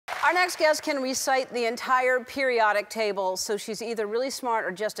Our next guest can recite the entire periodic table, so she's either really smart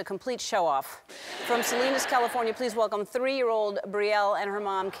or just a complete show-off. From Salinas, California, please welcome 3-year-old Brielle and her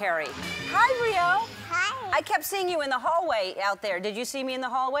mom, Carrie. Hi, Brielle. Hi. I kept seeing you in the hallway out there. Did you see me in the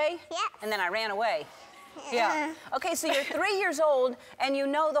hallway? Yes. And then I ran away. Yeah. Okay, so you're 3 years old, and you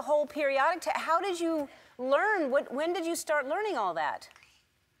know the whole periodic table. How did you learn? When did you start learning all that?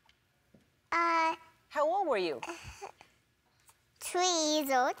 How old were you? 3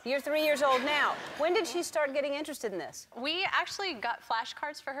 years old. You're 3 years old now. When did she start getting interested in this? We actually got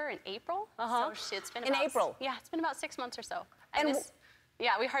flashcards for her in April. So it's been in April? Yeah, it's been about 6 months or so. And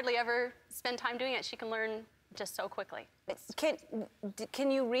yeah, we hardly ever spend time doing it. She can learn just so quickly. Can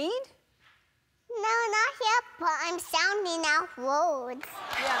you read? No, not yet, but I'm sounding out words.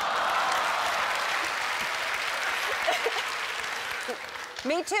 Yeah.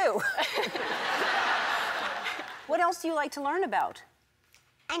 Me too. What else do you like to learn about?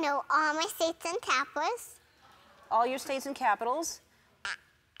 I know all my states and capitals. All your states and capitals?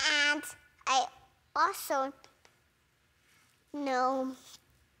 And I also know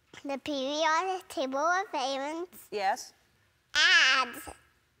the periodic table of elements. Yes. And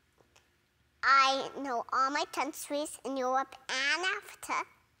I know all my countries in Europe and Africa.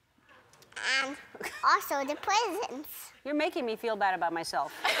 And also the presidents. You're making me feel bad about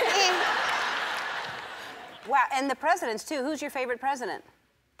myself. Wow, and the presidents too. Who's your favorite president?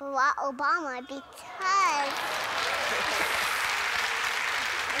 Barack Obama, because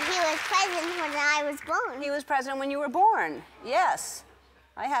he was president when I was born. He was president when you were born, yes.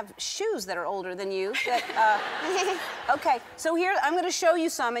 I have shoes that are older than you. Okay, so here, I'm going to show you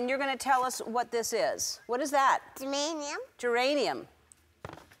some, and you're going to tell us what this is. What is that? Geranium. Geranium.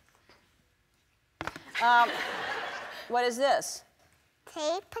 What is this?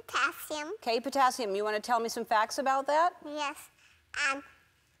 K potassium. K potassium. You want to tell me some facts about that? Yes, and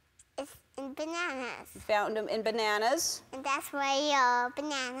it's in bananas. Found them in bananas. And that's why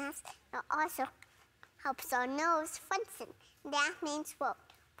bananas also helps our nerves function. That means what?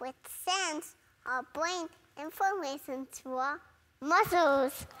 With sends our brain information to our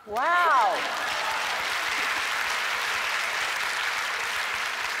muscles. Wow.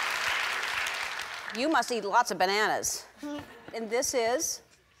 You must eat lots of bananas. And this is?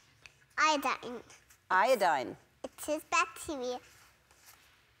 Iodine. Iodine. It is bacteria.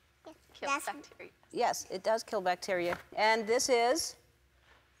 Kills bacteria. Yes, it does kill bacteria. And this is?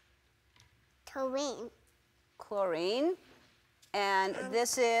 Chlorine. Chlorine. And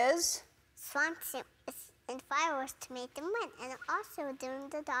this is? Strontium. It's in fireworks to make them red, and also doing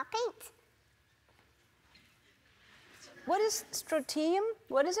the dark paint. What is strontium?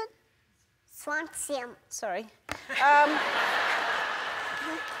 What is it? Strontium. Sorry.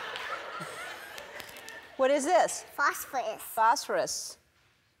 What is this? Phosphorus. Phosphorus.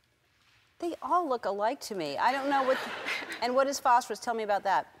 They all look alike to me. I don't know what... And what is phosphorus? Tell me about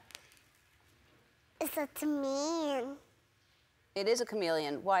that. It's a chameleon. It is a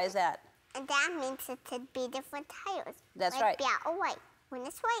chameleon. Why is that? And that means it could be different colors. That's like right. Black or white. When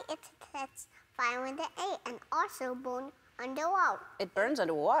it's white, it catches fire in the air and also burn underwater. It burns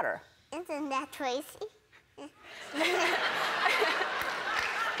underwater. Isn't that crazy?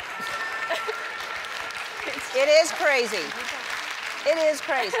 It is crazy. It is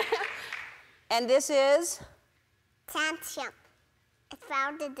crazy. And this is? Tantium. It's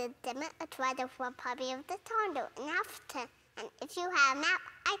found in the Democratic Republic of the Congo in Africa. And if you have a map,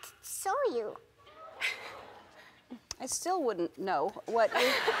 I could show you. I still wouldn't know what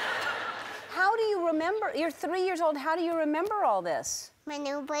is... How do you remember? You're 3 years old. How do you remember all this? My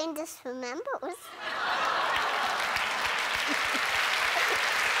new brain just remembers.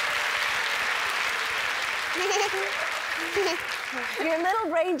 Your little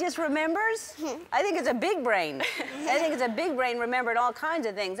brain just remembers? I think it's a big brain. I think it's a big brain remembering all kinds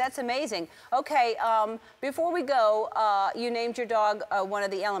of things. That's amazing. Okay, before we go, you named your dog one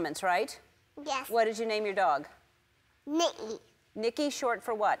of the elements, right? Yes. What did you name your dog? Nikki. Nikki, short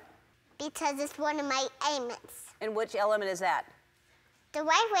for what? Because it's one of my elements. And which element is that? The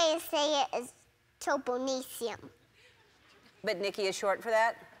right way to say it is toponysium. But Nikki is short for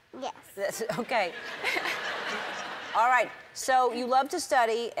that? Yes. Okay. All right, so you love to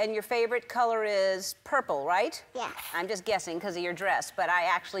study, and your favorite color is purple, right? Yes. I'm just guessing because of your dress, but I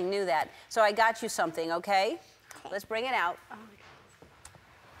actually knew that. So I got you something, okay? Let's bring it out. Oh my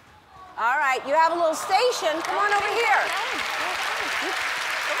God. All right, you have a little station. Come on over here.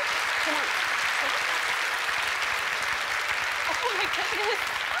 Come on. Oh my goodness.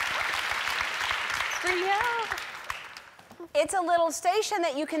 Brielle. It's a little station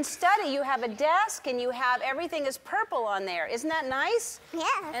that you can study. You have a desk and you have everything is purple on there. Isn't that nice? Yeah.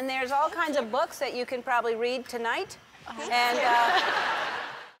 And there's all kinds of books that you can probably read tonight. And